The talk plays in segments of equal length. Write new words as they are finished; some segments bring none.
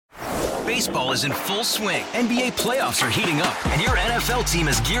Baseball is in full swing. NBA playoffs are heating up, and your NFL team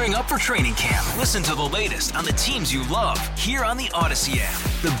is gearing up for training camp. Listen to the latest on the teams you love here on the Odyssey app.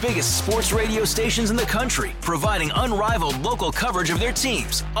 The biggest sports radio stations in the country, providing unrivaled local coverage of their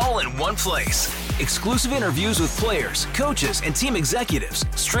teams, all in one place. Exclusive interviews with players, coaches, and team executives,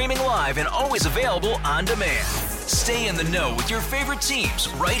 streaming live and always available on demand. Stay in the know with your favorite teams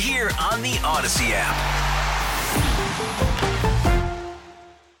right here on the Odyssey app.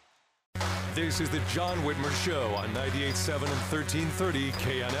 This is the John Whitmer Show on 98.7 and 1330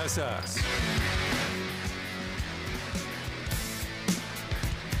 KNSS.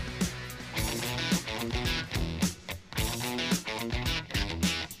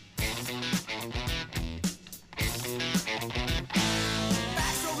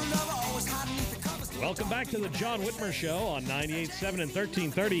 Welcome back to the John Whitmer Show on 98.7 and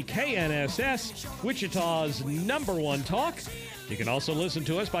 1330 KNSS, Wichita's #1 talk. You can also listen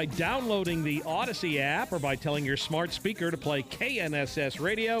to us by downloading the Odyssey app or by telling your smart speaker to play KNSS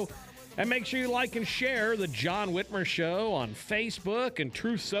Radio. And make sure you like and share the John Whitmer Show on Facebook and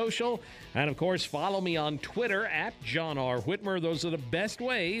Truth Social. And, of course, follow me on Twitter at John R. Whitmer. Those are the best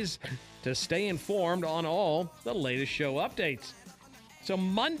ways to stay informed on all the latest show updates. So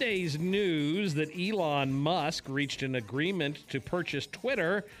Monday's news that Elon Musk reached an agreement to purchase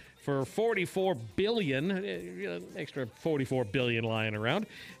Twitter for $44 billion, extra $44 billion lying around,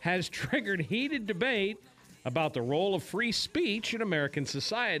 has triggered heated debate about the role of free speech in American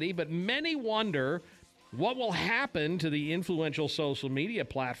society, but many wonder what will happen to the influential social media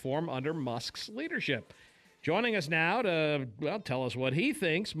platform under Musk's leadership. Joining us now to, tell us what he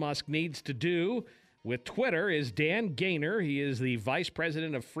thinks Musk needs to do with Twitter is Dan Gainor. He is the Vice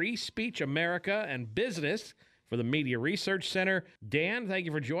President of Free Speech America and Business for the Media Research Center. Dan, thank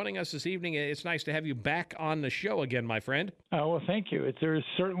you for joining us this evening. It's nice to have you back on the show again, my friend. Well, thank you. There's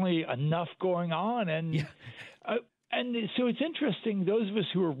certainly enough going on. And so it's interesting, those of us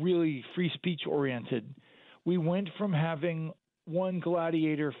who are really free speech oriented, we went from having one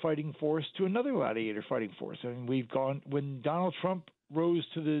gladiator fighting force to another gladiator fighting force. I mean, we've gone, when Donald Trump rose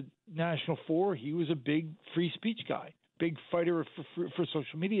to the national fore, he was a big free speech guy, big fighter for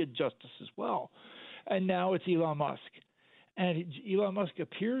social media justice as well. And now it's Elon Musk. And Elon Musk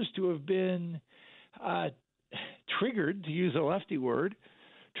appears to have been triggered, to use a lefty word,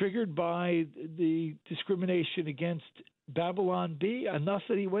 triggered by the discrimination against Babylon Bee, enough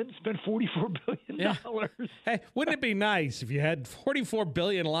that he went and spent $44 billion. Yeah. Hey, wouldn't it be nice if you had $44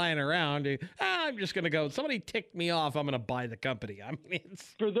 billion lying around? I'm just going to go, somebody ticked me off, I'm going to buy the company. I mean,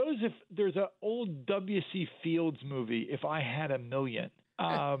 For those, if there's an old W.C. Fields movie, If I Had a Million,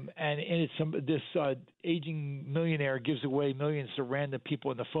 and it's this aging millionaire gives away millions to random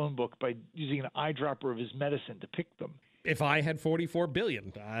people in the phone book by using an eyedropper of his medicine to pick them. If I had $44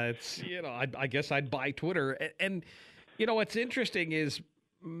 billion, I guess I'd buy Twitter. And what's interesting is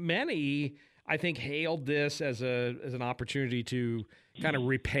many, I think, hailed this as an opportunity to kind of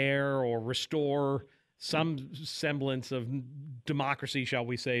repair or restore some semblance of democracy, shall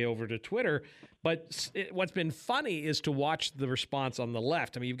we say, over to Twitter. But what's been funny is to watch the response on the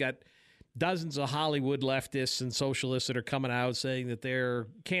left. I mean, you've got dozens of Hollywood leftists and socialists that are coming out saying that they're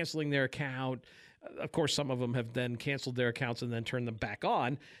canceling their account. Of course, some of them have then canceled their accounts and then turned them back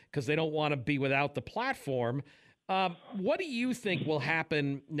on because they don't want to be without the platform. What do you think will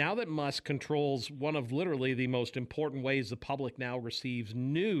happen now that Musk controls one of literally the most important ways the public now receives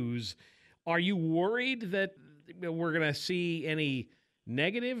news? Are you worried that we're going to see any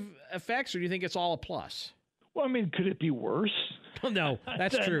negative effects, or do you think it's all a plus? Well, I mean, could it be worse? No,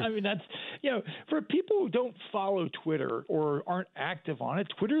 that's true. I mean, that's, for people who don't follow Twitter or aren't active on it,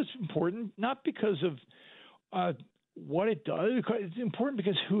 Twitter is important, not because of what it does. It's important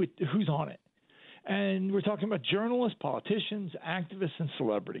because who's on it. And we're talking about journalists, politicians, activists, and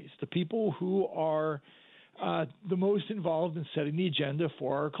celebrities, the people who are the most involved in setting the agenda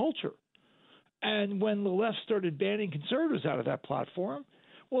for our culture. And when the left started banning conservatives out of that platform,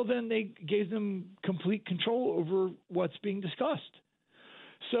 well, then they gave them complete control over what's being discussed.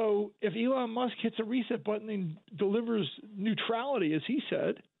 So if Elon Musk hits a reset button and delivers neutrality, as he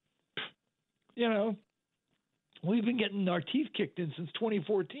said, we've been getting our teeth kicked in since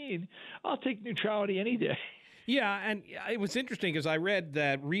 2014. I'll take neutrality any day. Yeah, and it was interesting because I read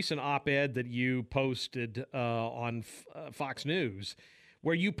that recent op-ed that you posted on Fox News,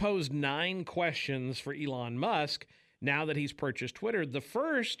 where you posed 9 questions for Elon Musk now that he's purchased Twitter. The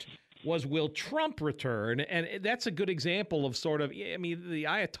first was, will Trump return? And that's a good example of sort of, I mean, the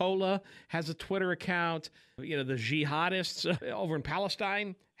Ayatollah has a Twitter account. The jihadists over in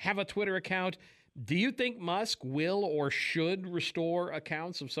Palestine have a Twitter account. Do you think Musk will or should restore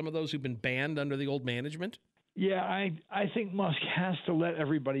accounts of some of those who've been banned under the old management? Yeah, I think Musk has to let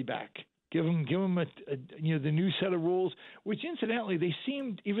everybody back. Give him the new set of rules, which incidentally they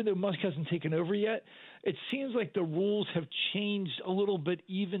seemed, even though Musk hasn't taken over yet, it seems like the rules have changed a little bit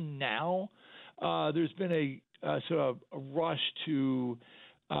even now. There's been a sort of a rush to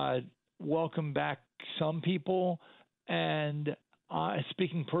welcome back some people, and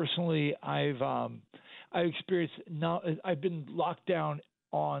speaking personally, I've experienced I've been locked down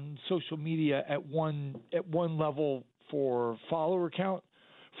on social media at one level for follower count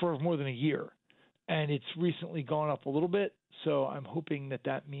for more than a year, and it's recently gone up a little bit. So I'm hoping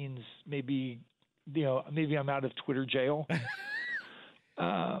that means maybe I'm out of Twitter jail.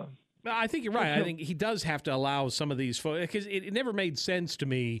 I think you're right. I think he does have to allow some of these folks, because it never made sense to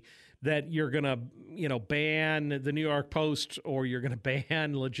me that you're going to, ban the New York Post, or you're going to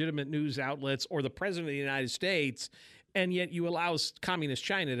ban legitimate news outlets or the president of the United States, and yet you allow communist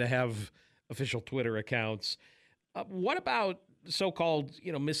China to have official Twitter accounts. What about so-called,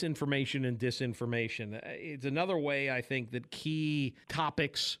 misinformation and disinformation? It's another way I think that key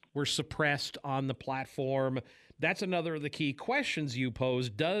topics were suppressed on the platform. That's another of the key questions you pose.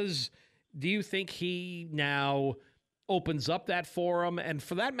 Do you think he now opens up that forum? And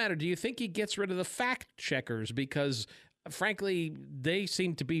for that matter, do you think he gets rid of the fact checkers? Because frankly, they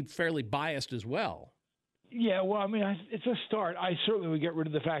seem to be fairly biased as well. Yeah, well, I mean, it's a start. I certainly would get rid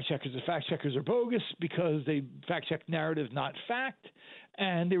of the fact checkers. The fact checkers are bogus because they fact check narrative, not fact,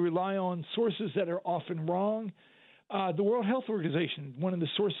 and they rely on sources that are often wrong. The World Health Organization, one of the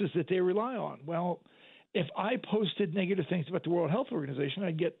sources that they rely on. Well, if I posted negative things about the World Health Organization,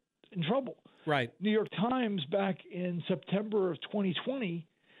 I'd get in trouble. Right. New York Times back in September of 2020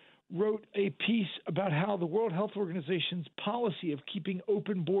 wrote a piece about how the World Health Organization's policy of keeping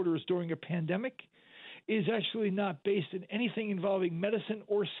open borders during a pandemic is actually not based in anything involving medicine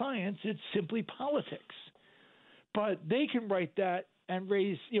or science. It's simply politics. But they can write that and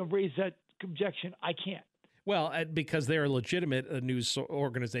raise that objection. I can't. Well, because they're a legitimate news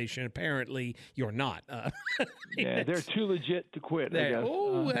organization. Apparently, you're not. Yeah, they're too legit to quit, I guess.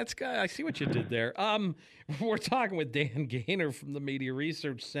 Oh, that's good. I see what you did there. We're talking with Dan Gaynor from the Media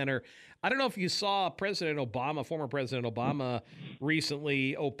Research Center. I don't know if you saw former President Obama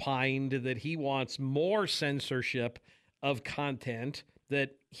recently opined that he wants more censorship of content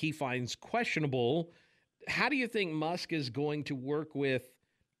that he finds questionable. How do you think Musk is going to work with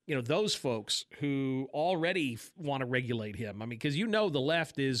those folks who already want to regulate him? I mean, because the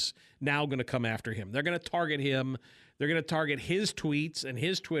left is now going to come after him. They're going to target him. They're going to target his tweets and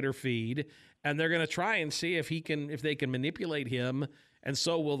his Twitter feed, and they're going to try and see if they can manipulate him. And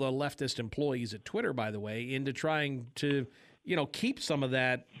so will the leftist employees at Twitter, by the way, into trying to, keep some of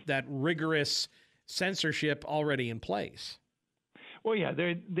that rigorous censorship already in place. Well, yeah,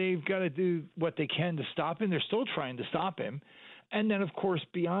 they've got to do what they can to stop him. They're still trying to stop him. And then, of course,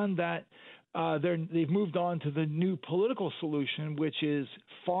 beyond that, they've moved on to the new political solution, which is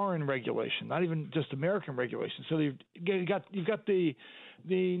foreign regulation, not even just American regulation. So you've got the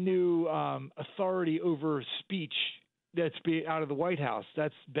new authority over speech that's out of the White House.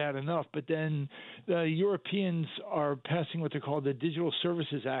 That's bad enough. But then the Europeans are passing what they call the Digital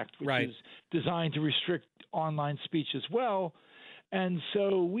Services Act, which is designed to restrict online speech as well. And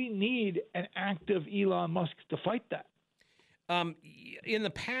so we need an active Elon Musk to fight that. In the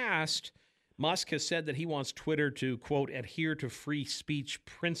past, Musk has said that he wants Twitter to, quote, adhere to free speech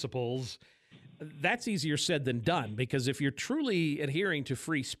principles. That's easier said than done, because if you're truly adhering to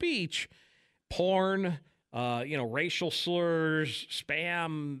free speech, porn, racial slurs,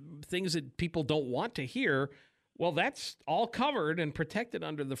 spam, things that people don't want to hear, well, that's all covered and protected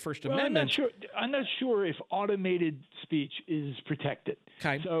under the First Amendment. I'm not sure if automated speech is protected.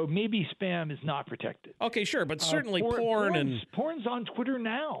 Okay. So maybe spam is not protected. Okay, sure, but certainly porn's on Twitter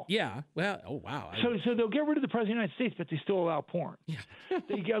now. Yeah. Well, oh wow. So they'll get rid of the President of the United States, but they still allow porn. Yeah.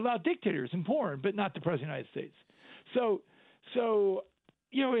 They allow dictators and porn, but not the President of the United States. So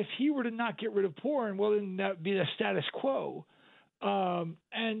if he were to not get rid of porn, well, then that would be the status quo.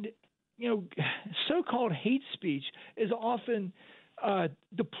 So-called hate speech is often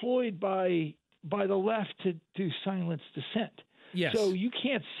deployed by the left to silence dissent. Yes. So you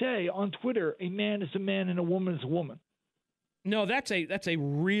can't say on Twitter a man is a man and a woman is a woman. No, that's a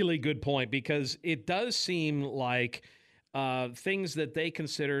really good point, because it does seem like things that they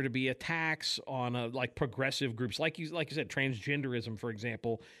consider to be attacks on like progressive groups, like you said, transgenderism, for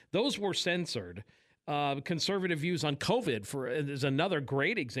example, those were censored. conservative views on COVID is another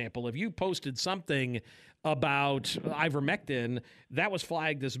great example. If you posted something about ivermectin, that was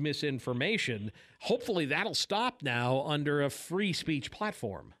flagged as misinformation. Hopefully that'll stop now under a free speech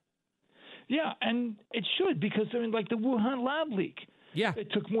platform. Yeah, and it should, because, like the Wuhan lab leak. Yeah.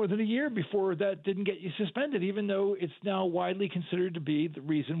 It took more than a year before that didn't get you suspended, even though it's now widely considered to be the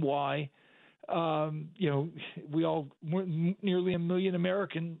reason why, nearly 1 million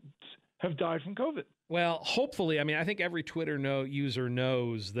Americans have died from COVID. Well, hopefully, I think every Twitter user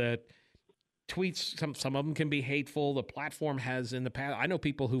knows that tweets, some of them can be hateful. The platform has in the past. I know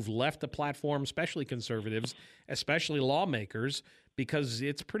people who've left the platform, especially conservatives, especially lawmakers, because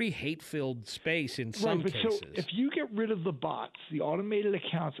it's pretty hate-filled space in some cases. So if you get rid of the bots, the automated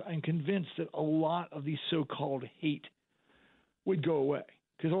accounts, I'm convinced that a lot of these so-called hate would go away,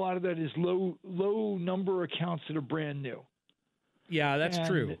 because a lot of that is low number accounts that are brand new. Yeah, that's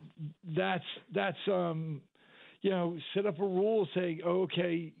true. That's set up a rule saying,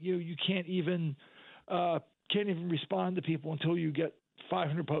 okay, you can't even respond to people until you get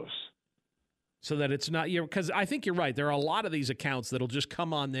 500 posts. So that it's not, because I think you're right. There are a lot of these accounts that'll just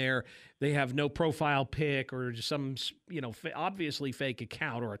come on there. They have no profile pic or just some, obviously fake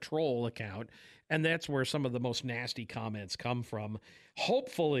account or a troll account. And that's where some of the most nasty comments come from.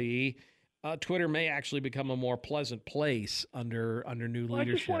 Hopefully, Twitter may actually become a more pleasant place under new leadership. I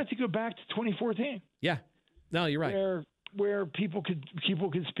just wanted to go back to 2014. Yeah. No, you're right. Where people could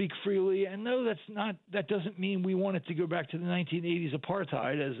speak freely, and no, that doesn't mean we want it to go back to the 1980s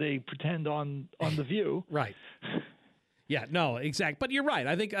apartheid as they pretend on The View. Right. Yeah, no, exactly. But you're right.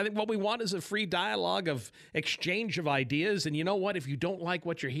 I think what we want is a free dialogue of exchange of ideas. And you know what? If you don't like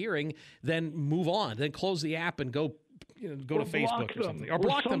what you're hearing, then move on. Then close the app and go to Facebook or something. Or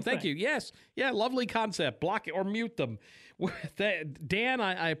block them. Thank you. Yes. Yeah, lovely concept. Block it or mute them. Dan,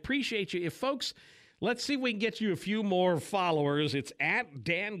 I appreciate you. If folks... Let's see if we can get you a few more followers. It's at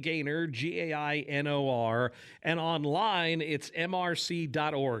Dan Gainor, Gainor, and online it's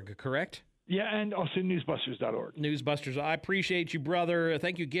mrc.org, correct? Yeah, and also newsbusters.org. Newsbusters. I appreciate you, brother.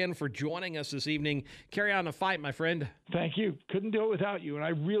 Thank you again for joining us this evening. Carry on the fight, my friend. Thank you. Couldn't do it without you, and I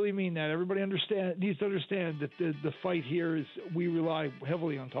really mean that. Everybody needs to understand that the fight here is we rely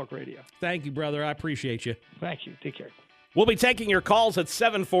heavily on talk radio. Thank you, brother. I appreciate you. Thank you. Take care. We'll be taking your calls at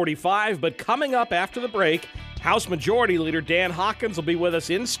 7:45, but coming up after the break, House Majority Leader Dan Hawkins will be with us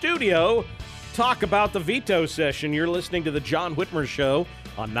in studio. Talk about the veto session. You're listening to The John Whitmer Show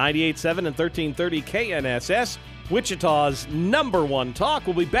on 98.7 and 1330 KNSS, Wichita's #1 talk.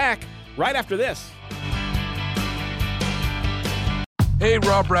 We'll be back right after this. Hey,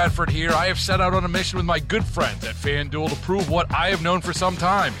 Rob Bradford here. I have set out on a mission with my good friends at FanDuel to prove what I have known for some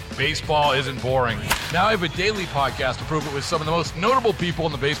time. Baseball isn't boring. Now I have a daily podcast to prove it with some of the most notable people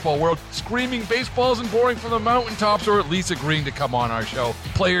in the baseball world, screaming baseball isn't boring from the mountaintops, or at least agreeing to come on our show.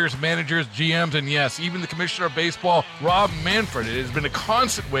 Players, managers, GMs, and yes, even the commissioner of baseball, Rob Manfred. It has been a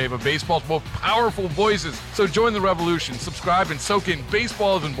constant wave of baseball's most powerful voices. So join the revolution. Subscribe and soak in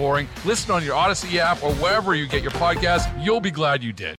Baseball Isn't Boring. Listen on your Odyssey app or wherever you get your podcasts. You'll be glad you did.